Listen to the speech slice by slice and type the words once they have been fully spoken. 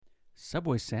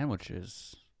Subway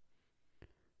sandwiches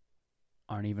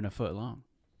aren't even a foot long.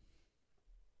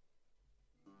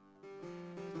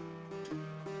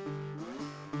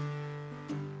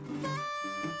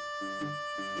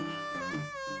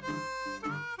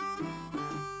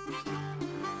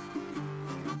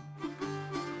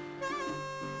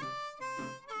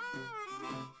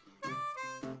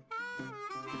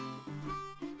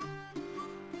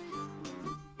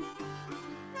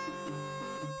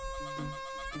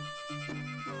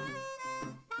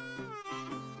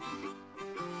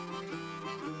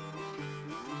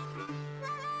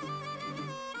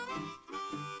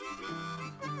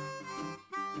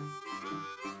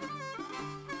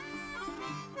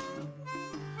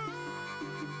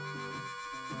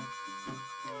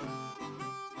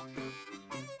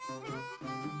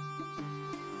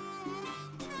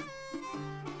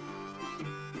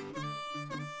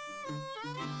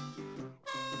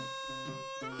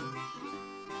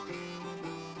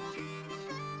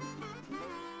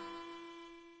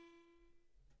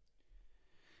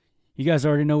 You guys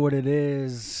already know what it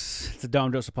is. It's the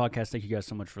Dom Joseph Podcast. Thank you guys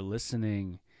so much for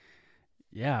listening.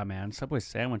 Yeah, man, Subway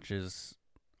sandwiches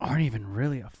aren't even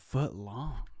really a foot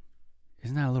long.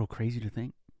 Isn't that a little crazy to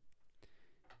think?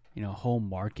 You know, home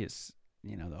markets,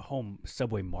 the home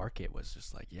Subway market was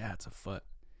just like, yeah, it's a foot.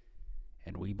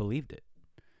 And we believed it.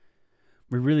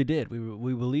 We really did.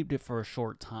 We believed it for a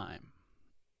short time.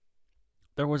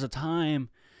 There was a time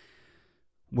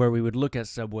where we would look at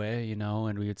Subway,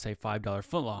 and we would say $5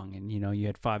 footlong, and, you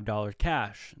had $5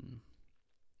 cash, and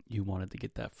you wanted to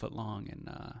get that footlong, and,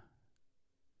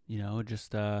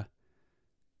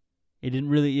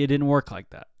 it didn't work like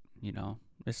that,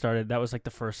 that was like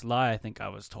the first lie I think I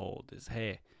was told is,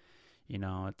 hey,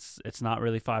 it's not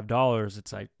really $5,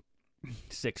 it's like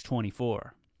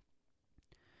 $6.24.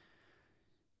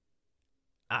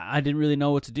 I didn't really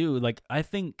know what to do. Like, I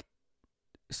think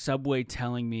Subway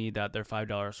telling me that their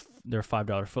 $5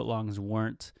 footlongs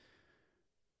weren't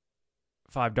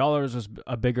 $5 was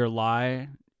a bigger lie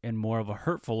and more of a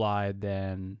hurtful lie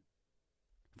than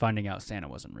finding out Santa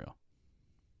wasn't real.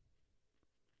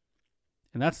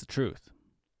 And that's the truth.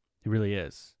 It really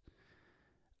is.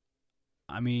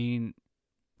 I mean,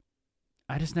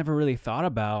 I just never really thought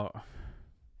about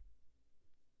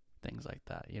things like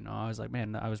that. I was like,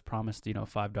 man, I was promised,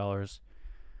 $5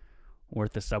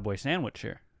 worth of Subway sandwich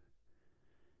here.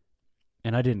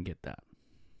 And I didn't get that.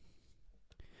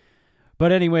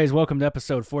 But anyways, welcome to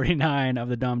episode 49 of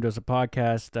the Dom Joseph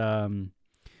Podcast.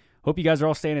 Hope you guys are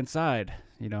all staying inside.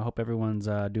 Hope everyone's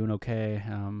doing okay.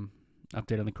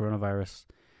 Update on the coronavirus.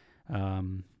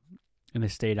 In the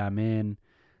state I'm in.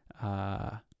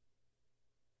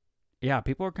 Yeah,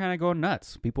 people are kind of going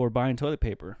nuts. People are buying toilet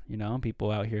paper,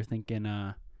 People out here thinking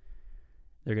they're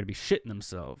going to be shitting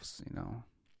themselves,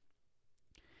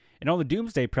 And all the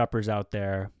doomsday preppers out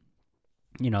there,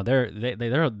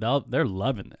 they're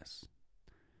loving this.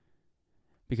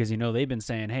 Because, they've been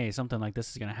saying, hey, something like this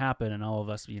is going to happen, and all of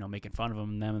us, making fun of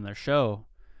them and their show.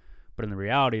 But in the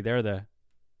reality, they're the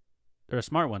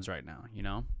smart ones right now,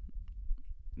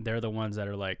 They're the ones that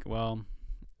are like, well,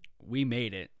 we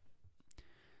made it.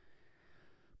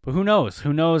 But who knows?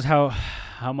 Who knows how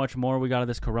much more we got of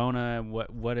this corona, and what's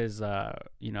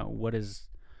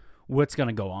going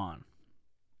to go on.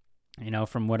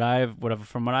 From what I've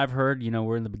heard,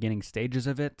 we're in the beginning stages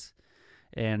of it,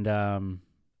 and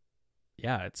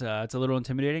yeah, it's a little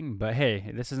intimidating. But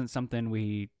hey, this isn't something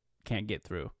we can't get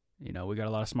through. We got a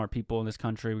lot of smart people in this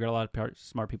country. We got a lot of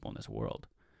smart people in this world,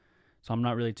 so I'm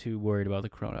not really too worried about the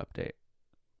corona update.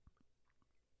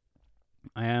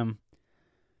 I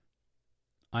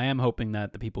am hoping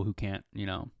that the people who can't,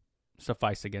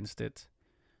 suffice against it,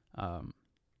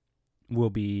 will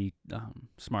be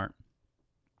smart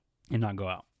and not go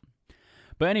out.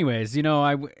 But anyways,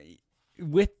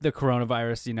 with the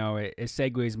coronavirus, it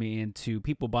segues me into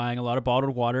people buying a lot of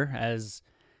bottled water, as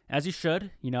you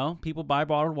should. People buy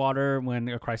bottled water when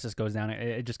a crisis goes down.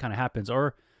 It just kind of happens.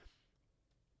 Or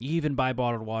you even buy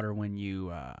bottled water when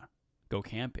you go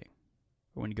camping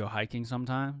or when you go hiking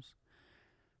sometimes.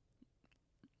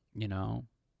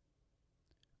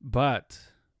 But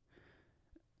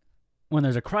when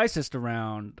there's a crisis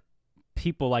around,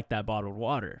 people like that bottled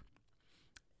water.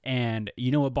 And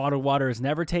you know what bottled water is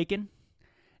never taken?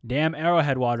 Damn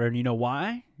Arrowhead water. And you know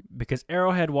why? Because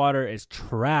Arrowhead water is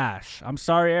trash. I'm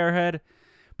sorry, Arrowhead,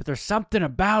 but there's something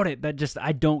about it that just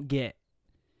I don't get.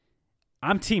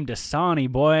 I'm Team Dasani,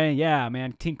 boy. Yeah,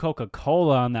 man. Team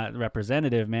Coca-Cola on that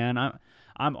representative, man.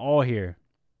 I'm all here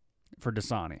for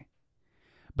Dasani.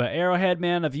 But Arrowhead,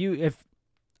 man, if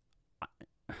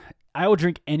I will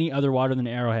drink any other water than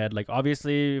Arrowhead. Like,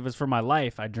 obviously, if it's for my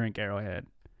life, I drink Arrowhead.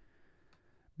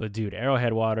 But dude,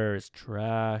 Arrowhead water is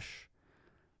trash.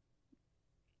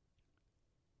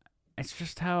 It's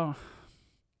just how,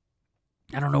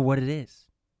 I don't know what it is.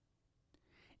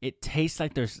 It tastes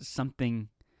like there's something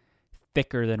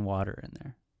thicker than water in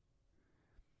there.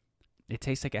 It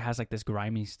tastes like it has like this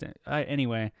grimy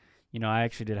anyway, I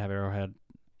actually did have Arrowhead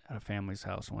at a family's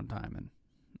house one time, and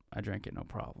I drank it no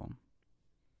problem.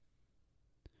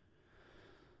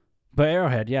 But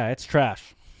Arrowhead, yeah, it's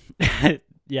trash.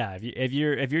 Yeah, if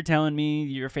you're telling me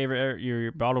your favorite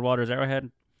your bottled water is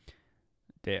Arrowhead,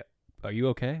 are you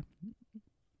okay?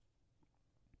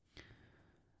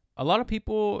 A lot of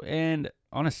people, and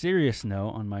on a serious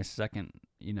note, on my second,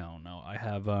 no, I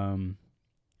have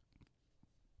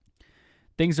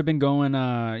things have been going.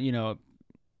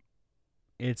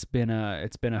 It's been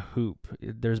a hoop.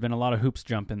 There's been a lot of hoops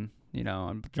jumping.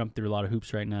 I'm jumping through a lot of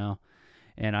hoops right now,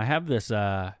 and I have this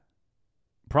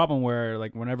problem where,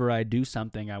 like, whenever I do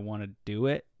something, I want to do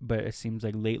it, but it seems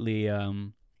like lately I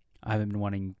haven't been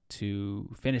wanting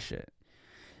to finish it,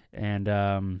 and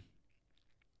I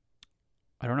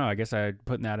don't know. I guess I'm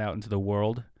putting that out into the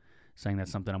world, saying that's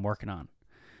something I'm working on.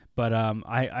 But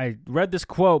I read this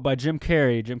quote by Jim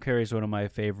Carrey. Jim Carrey is one of my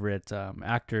favorite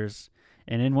actors,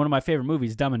 and in one of my favorite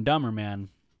movies, Dumb and Dumber, man.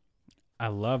 I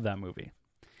love that movie.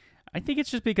 I think it's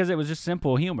just because it was just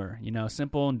simple humor,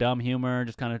 simple and dumb humor,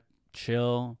 just kind of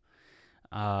chill.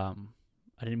 I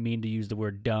didn't mean to use the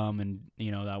word dumb, and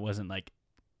that wasn't like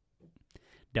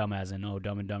dumb as in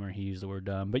Dumb and Dumber. He used the word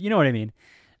dumb, but you know what I mean.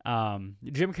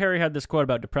 Jim Carrey had this quote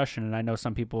about depression, and I know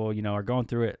some people are going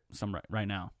through it right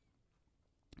now,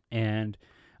 and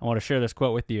I want to share this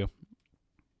quote with you.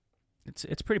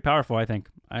 It's pretty powerful. I think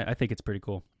it's pretty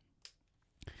cool.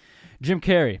 Jim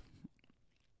Carrey: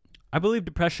 I believe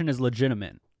depression is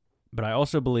legitimate, but I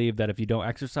also believe that if you don't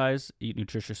exercise, eat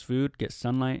nutritious food, get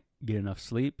sunlight, get enough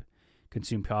sleep,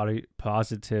 consume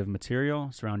positive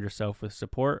material, surround yourself with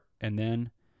support, and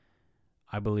then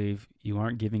I believe you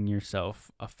aren't giving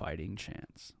yourself a fighting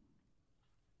chance.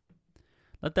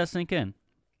 Let that sink in.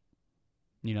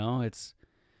 It's,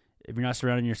 if you're not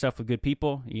surrounding yourself with good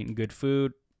people, eating good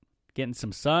food, getting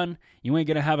some sun, you ain't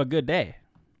going to have a good day.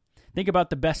 Think about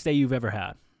the best day you've ever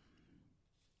had.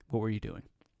 What were you doing?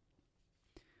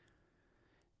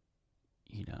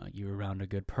 You were around a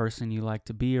good person you like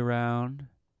to be around.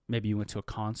 Maybe you went to a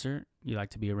concert. You like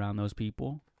to be around those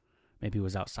people. Maybe it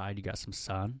was outside. You got some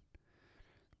sun.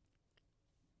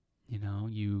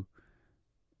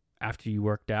 After you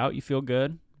worked out, you feel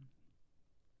good.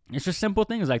 It's just simple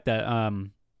things like that.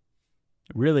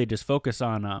 Really just focus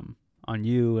on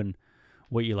you and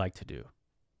what you like to do.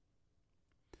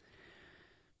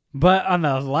 But on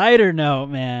the lighter note,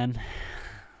 man,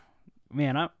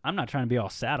 I'm not trying to be all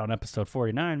sad on episode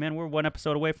 49, man. We're one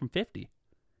episode away from 50.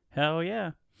 Hell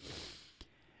yeah.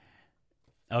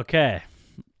 Okay.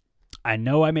 I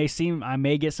know I may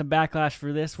get some backlash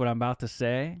for this, what I'm about to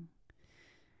say,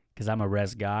 because I'm a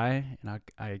res guy, and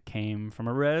I came from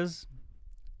a res,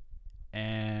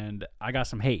 and I got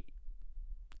some hate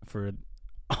for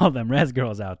all them res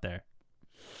girls out there.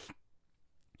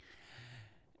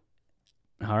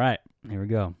 All right, here we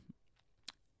go.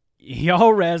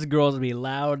 Y'all res girls will be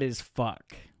loud as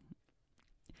fuck.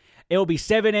 It'll be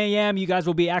 7 a.m. You guys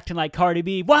will be acting like Cardi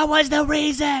B. What was the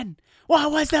reason?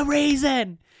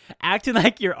 Acting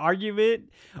like your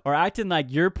argument, or acting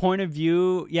like your point of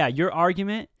view. Yeah, your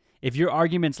argument. If your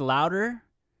argument's louder,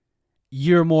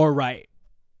 you're more right.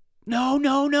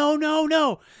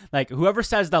 No. Like, whoever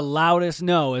says the loudest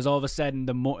no is all of a sudden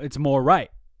it's more right.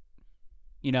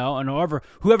 And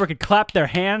whoever could clap their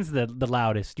hands the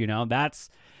loudest, that's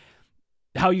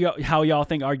how y'all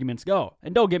think arguments go.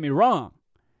 And don't get me wrong.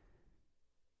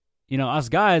 Us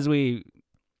guys, we'll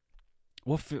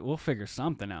figure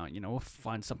something out. We'll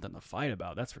find something to fight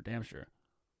about. That's for damn sure.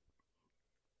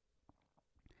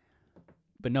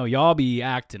 But no, y'all be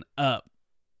acting up.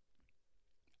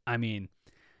 I mean,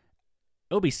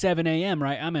 it'll be 7 a.m.,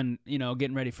 right? I'm in,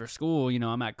 getting ready for school.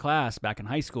 I'm at class back in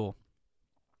high school.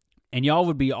 And y'all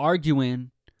would be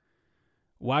arguing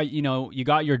why, you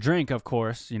got your drink, of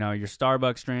course, your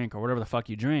Starbucks drink or whatever the fuck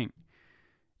you drink,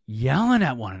 yelling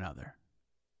at one another.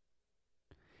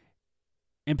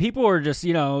 And people are just,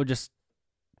 just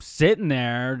sitting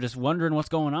there, just wondering what's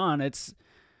going on.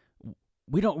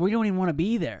 We don't even want to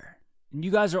be there. And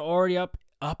you guys are already up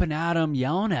and at them,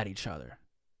 yelling at each other.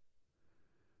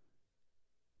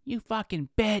 You fucking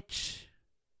bitch.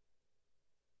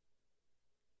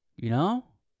 Yeah,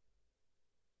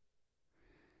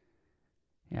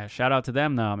 shout out to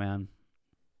them though, man.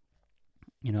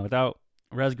 Without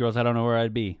res girls, I don't know where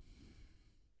I'd be.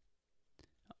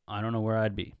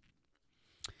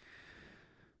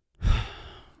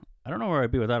 I don't know where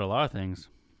I'd be without a lot of things.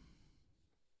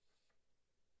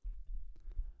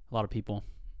 A lot of people.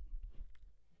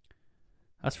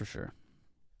 That's for sure.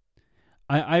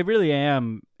 I really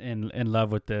am in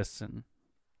love with this and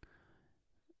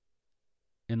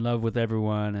in love with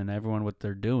everyone and everyone what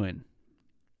they're doing.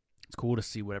 It's cool to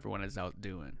see what everyone is out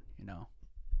doing, you know,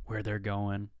 where they're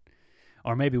going,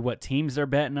 or maybe what teams they're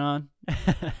betting on.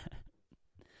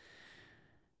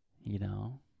 You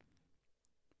know.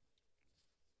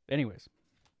 Anyways,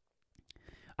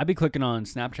 I'd be clicking on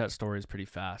Snapchat stories pretty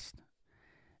fast,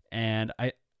 and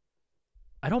I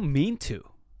don't mean to.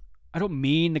 I don't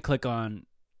mean to click on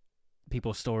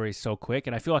people's stories so quick,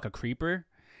 and I feel like a creeper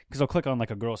because I'll click on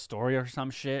like a girl's story or some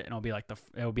shit, and it'll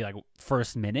be like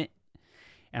first minute,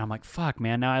 and I'm like, fuck,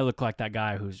 man, now I look like that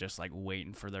guy who's just like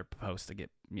waiting for their post to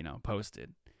get, you know,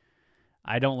 posted.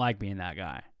 I don't like being that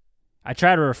guy. I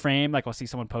try to refrain, like I'll see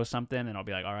someone post something, and I'll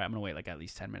be like, all right, I'm gonna wait like at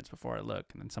least 10 minutes before I look,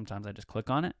 and then sometimes I just click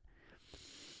on it.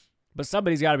 But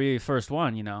somebody's got to be the first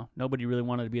one, you know. Nobody really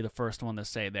wanted to be the first one to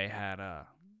say they had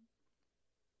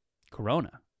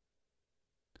Corona.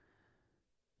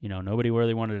 You know, nobody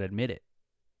really wanted to admit it.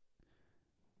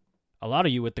 A lot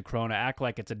of you with the Corona act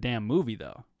like it's a damn movie,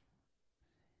 though.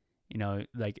 You know,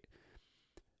 like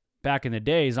back in the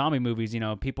day, zombie movies, you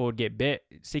know, people would get bit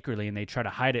secretly and they try to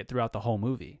hide it throughout the whole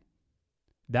movie.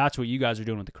 That's what you guys are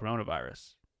doing with the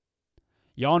coronavirus.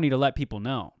 Y'all need to let people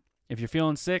know. If you're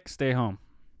feeling sick, stay home.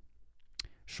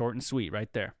 Short and sweet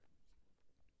right there.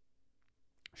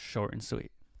 Short and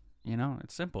sweet. You know,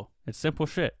 it's simple. It's simple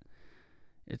shit.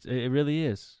 It really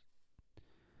is.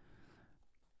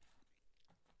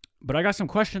 But I got some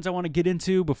questions I want to get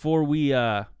into before we,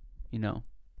 you know,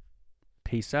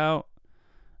 peace out.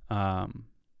 Here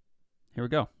we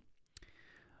go.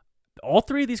 All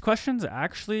three of these questions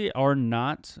actually are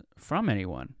not from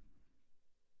anyone.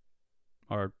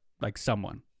 Or like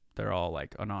someone. They're all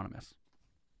like anonymous.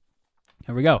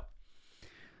 Here we go.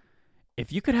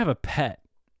 If you could have a pet,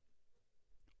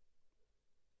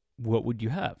 what would you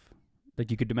have?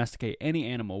 Like you could domesticate any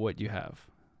animal, what would you have?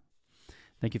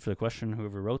 Thank you for the question,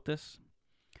 whoever wrote this.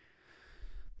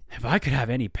 If I could have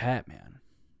any pet, man.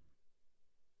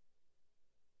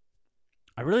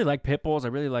 I really like pit bulls. I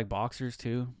really like boxers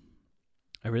too.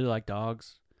 I really like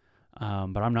dogs. But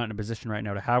I'm not in a position right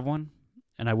now to have one.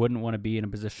 And I wouldn't want to be in a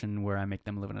position where I make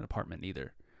them live in an apartment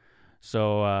either.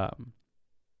 So,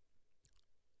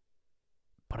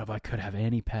 but if I could have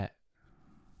any pet,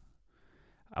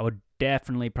 I would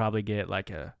definitely probably get like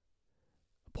a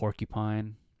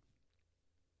porcupine.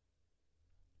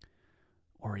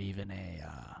 Or even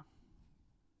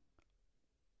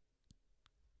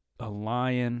a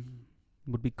lion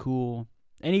would be cool.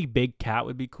 Any big cat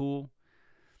would be cool.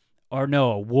 Or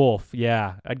no, a wolf.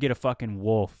 Yeah, I'd get a fucking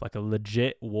wolf. Like a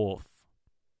legit wolf.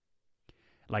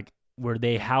 Like where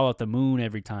they howl at the moon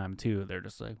every time too. They're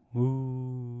just like,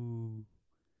 ooh.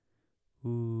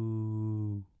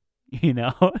 Ooh. You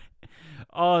know?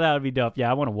 Oh, that would be dope. Yeah,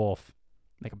 I want a wolf.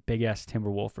 Like a big ass timber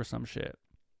wolf or some shit.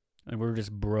 And we're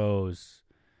just bros.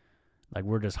 Like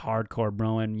we're just hardcore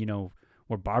broing. You know,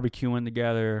 we're barbecuing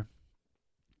together.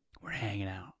 We're hanging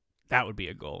out. That would be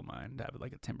a goal of mine. To have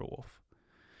like a timber wolf.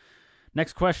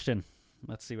 Next question.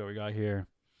 Let's see what we got here.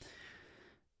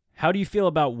 How do you feel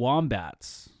about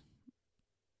wombats?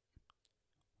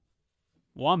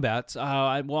 Wombats?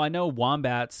 I know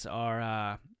wombats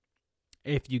are,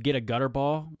 if you get a gutter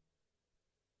ball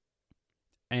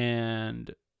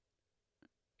and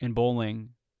in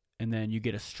bowling, and then you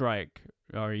get a strike,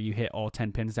 or you hit all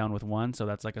 10 pins down with one, so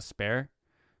that's like a spare.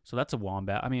 So that's a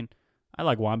wombat. I mean, I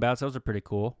like wombats. Those are pretty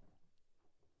cool.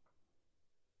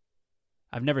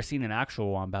 I've never seen an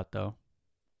actual wombat, though.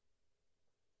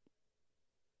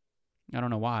 I don't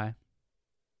know why.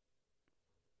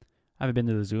 I haven't been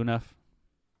to the zoo enough.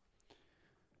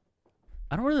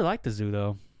 I don't really like the zoo,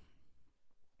 though.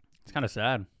 It's kind of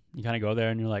sad. You kind of go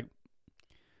there and you're like,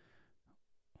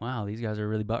 wow, these guys are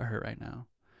really butthurt right now.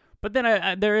 But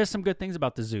then there is some good things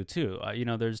about the zoo, too. You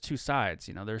know, there's two sides.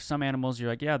 You know, there's some animals you're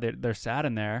like, yeah, they're sad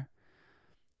in there,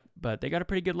 but they got a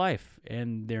pretty good life,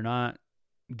 and they're not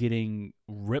getting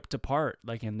ripped apart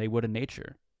like they would in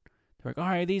nature. They're like, all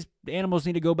right, these animals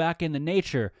need to go back into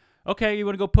nature. Okay, you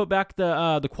want to go put back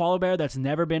the koala bear that's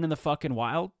never been in the fucking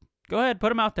wild? Go ahead,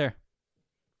 put him out there.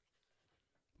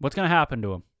 What's going to happen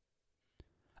to him?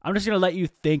 I'm just going to let you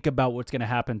think about what's going to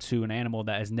happen to an animal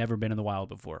that has never been in the wild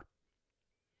before.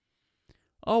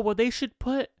 Oh, well, they should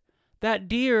put that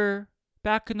deer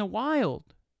back in the wild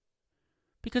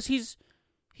because he's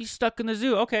stuck in the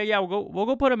zoo. Okay, yeah, we'll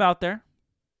go put him out there.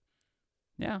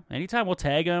 Yeah, anytime we'll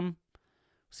tag him,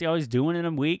 see how he's doing in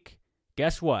a week.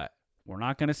 Guess what? We're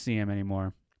not going to see him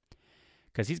anymore.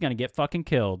 because he's going to get fucking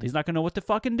killed. He's not going to know what to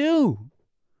fucking do.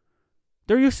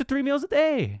 They're used to 3 meals a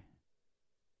day.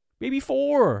 Maybe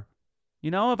 4.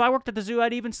 You know, if I worked at the zoo,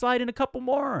 I'd even slide in a couple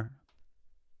more.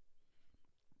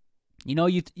 You know,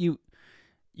 you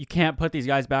can't put these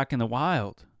guys back in the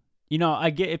wild. You know, I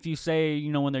get if you say,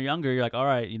 you know, when they're younger, you're like, all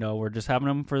right, you know, we're just having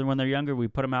them for when they're younger. We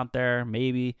put them out there,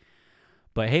 maybe.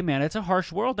 But hey, man, it's a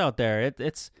harsh world out there.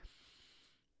 It's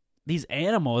these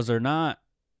animals are not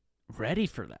ready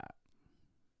for that.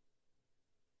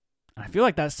 I feel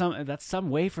like that's some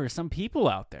way for some people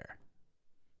out there,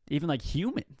 even like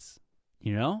humans.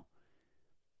 You know,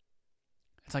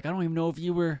 it's like I don't even know if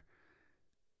you were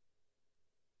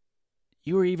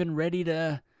even ready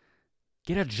to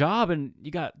get a job and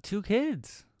you got 2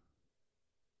 kids.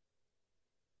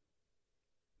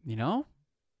 You know?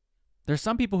 There's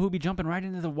some people who be jumping right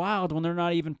into the wild when they're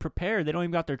not even prepared. They don't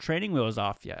even got their training wheels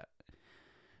off yet.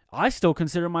 I still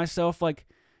consider myself like,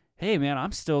 hey, man,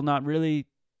 I'm still not really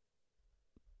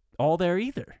all there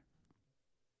either.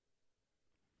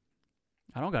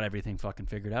 I don't got everything fucking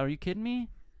figured out. Are you kidding me?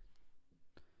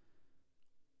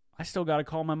 I still got to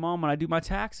call my mom when I do my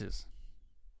taxes.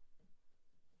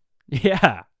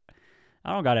 Yeah.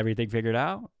 I don't got everything figured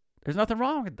out. There's nothing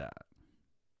wrong with that.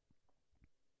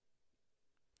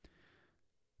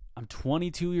 I'm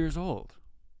 22 years old.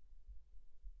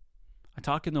 I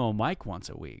talk into a mic once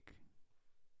a week.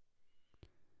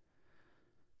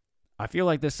 I feel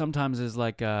like this sometimes is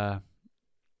like a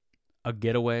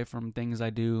getaway from things I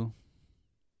do.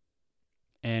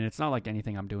 And it's not like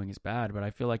anything I'm doing is bad, but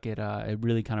I feel like it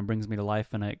really kind of brings me to life,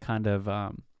 and it kind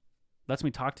of lets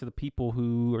me talk to the people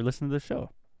who are listening to the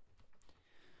show.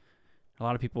 A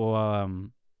lot of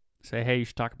people say, hey, you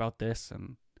should talk about this,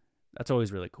 and that's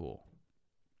always really cool.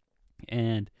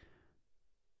 And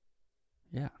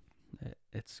yeah,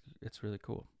 it's really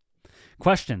cool.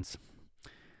 Questions.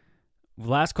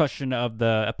 Last question of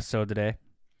the episode today.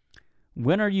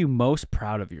 When are you most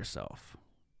proud of yourself?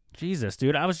 Jesus,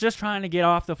 dude, I was just trying to get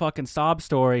off the fucking sob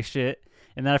story shit,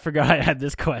 and then I forgot I had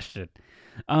this question.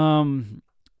 I'm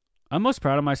most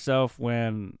proud of myself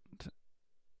when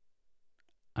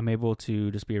I'm able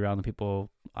to just be around the people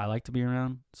I like to be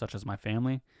around, such as my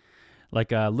family.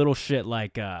 Like little shit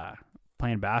like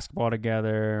playing basketball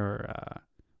together or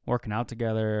working out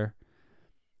together.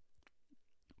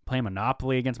 Playing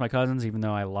Monopoly against my cousins, even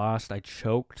though I lost. I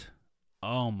choked.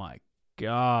 Oh my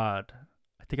God.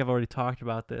 I think I've already talked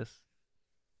about this.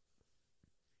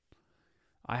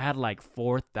 I had like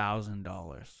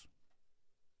 $4,000.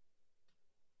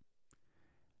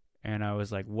 And I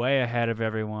was like way ahead of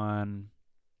everyone.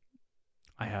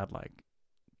 I had like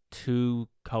 2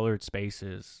 colored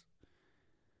spaces.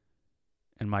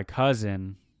 And my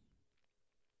cousin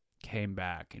came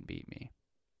back and beat me.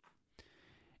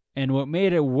 And what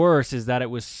made it worse is that it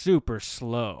was super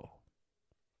slow.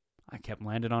 I kept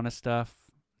landing on his stuff.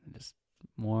 And just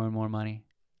more and more money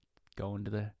going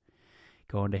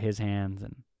to his hands.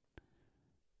 And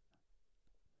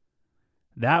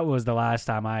that was the last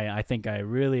time I think I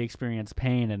really experienced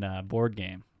pain in a board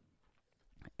game.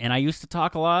 And I used to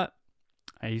talk a lot.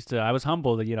 I was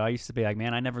humbled. You know, I used to be like,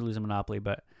 man, I never lose a Monopoly,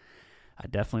 but I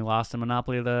definitely lost a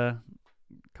Monopoly a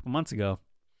couple months ago.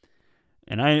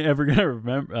 And I ain't ever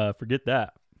gonna forget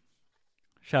that.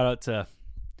 Shout out to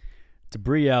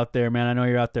Bree out there, man. I know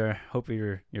you're out there. Hope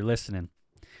you're listening.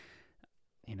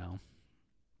 You know.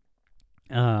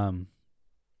 And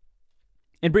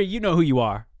Bree, you know who you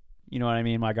are. You know what I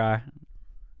mean, my guy.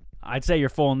 I'd say your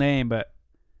full name, but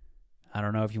I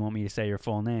don't know if you want me to say your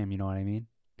full name. You know what I mean?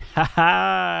 Ha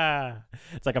ha!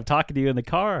 It's like I'm talking to you in the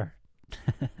car.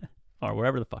 Or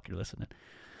wherever the fuck you're listening.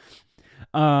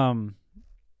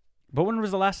 But when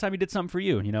was the last time you did something for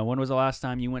you? You know, when was the last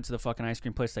time you went to the fucking ice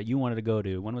cream place that you wanted to go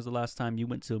to? When was the last time you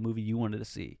went to a movie you wanted to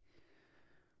see?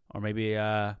 Or maybe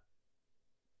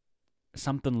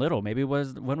something little. Maybe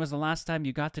when was the last time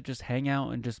you got to just hang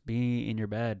out and just be in your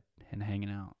bed and hanging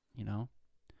out, you know?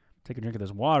 Take a drink of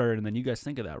this water, and then you guys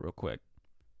think of that real quick.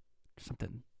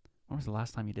 Something. When was the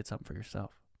last time you did something for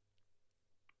yourself?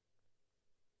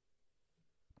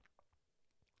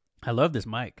 I love this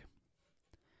mic.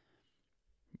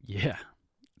 Yeah,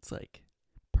 it's like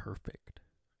perfect.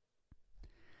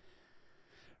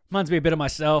 Reminds me a bit of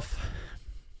myself.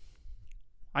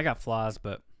 I got flaws,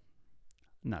 but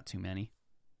not too many.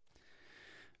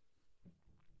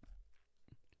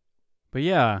 But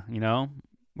yeah, you know,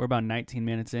 we're about 19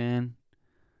 minutes in.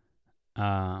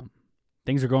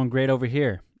 Things are going great over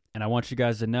here. And I want you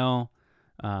guys to know,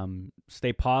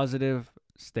 stay positive,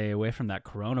 stay away from that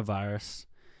coronavirus.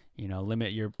 You know,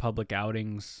 limit your public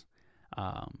outings.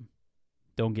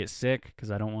 Don't get sick, because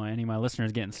I don't want any of my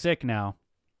listeners getting sick now.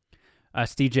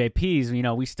 us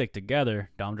DJPs, we stick together.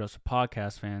 Dom Joseph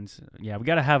Podcast fans. Yeah, we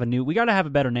gotta have a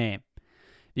better name.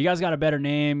 If you guys got a better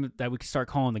name that we can start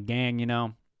calling the gang,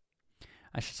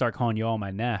 I should start calling you all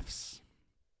my neffs.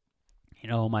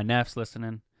 My neffs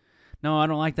listening. No, I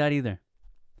don't like that either.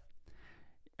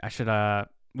 I should,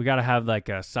 we gotta have like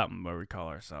something where we call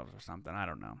ourselves or something. I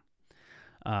don't know.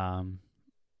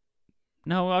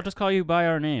 No, I'll just call you by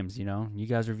our names, You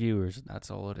guys are viewers.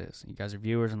 That's all it is. You guys are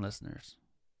viewers and listeners.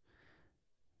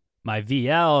 My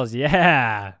VLs,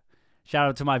 yeah. Shout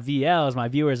out to my VLs, my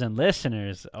viewers and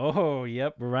listeners. Oh,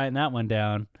 yep, we're writing that one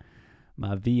down.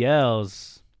 My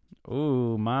VLs.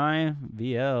 Ooh, my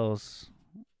VLs.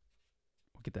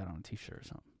 We'll get that on a t-shirt or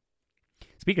something.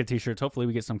 Speaking of t-shirts, hopefully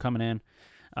we get some coming in.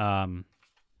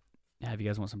 If you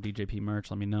guys want some DJP merch,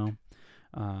 let me know.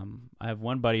 I have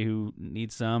one buddy who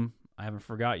needs some. I haven't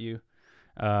forgot you.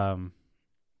 But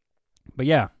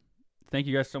yeah, thank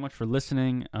you guys so much for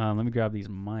listening. Let me grab these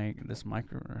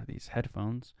these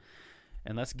headphones,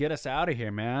 and let's get us out of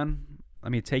here, man.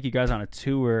 Let me take you guys on a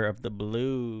tour of the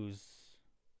blues.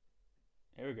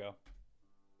 Here we go.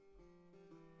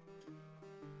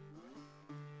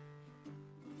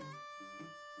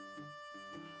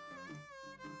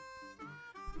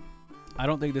 I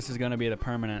don't think this is going to be the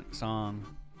permanent song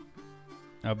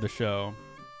of the show,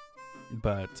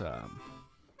 but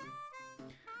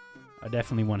I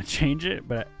definitely want to change it,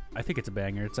 but I think it's a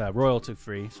banger. It's royalty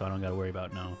free, so I don't got to worry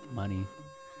about no money.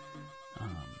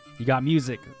 You got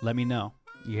music, let me know.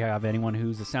 You have anyone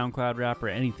who's a SoundCloud rapper,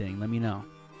 anything, let me know.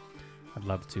 I'd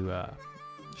love to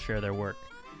share their work.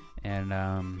 And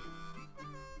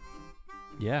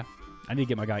yeah, I need to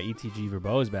get my guy ETG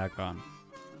Verbose back on.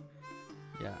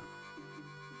 Yeah.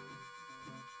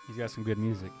 He's got some good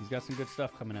music. He's got some good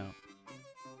stuff coming out.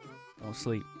 Don't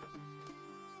sleep.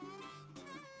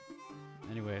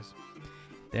 Anyways,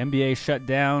 the NBA shut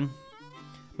down,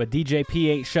 but DJP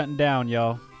ain't shutting down,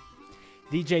 y'all.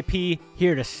 DJP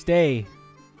here to stay.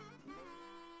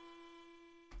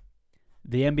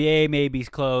 The NBA may be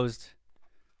closed,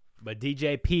 but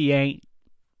DJP ain't.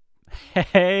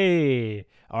 Hey.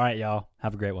 All right, y'all.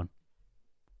 Have a great one.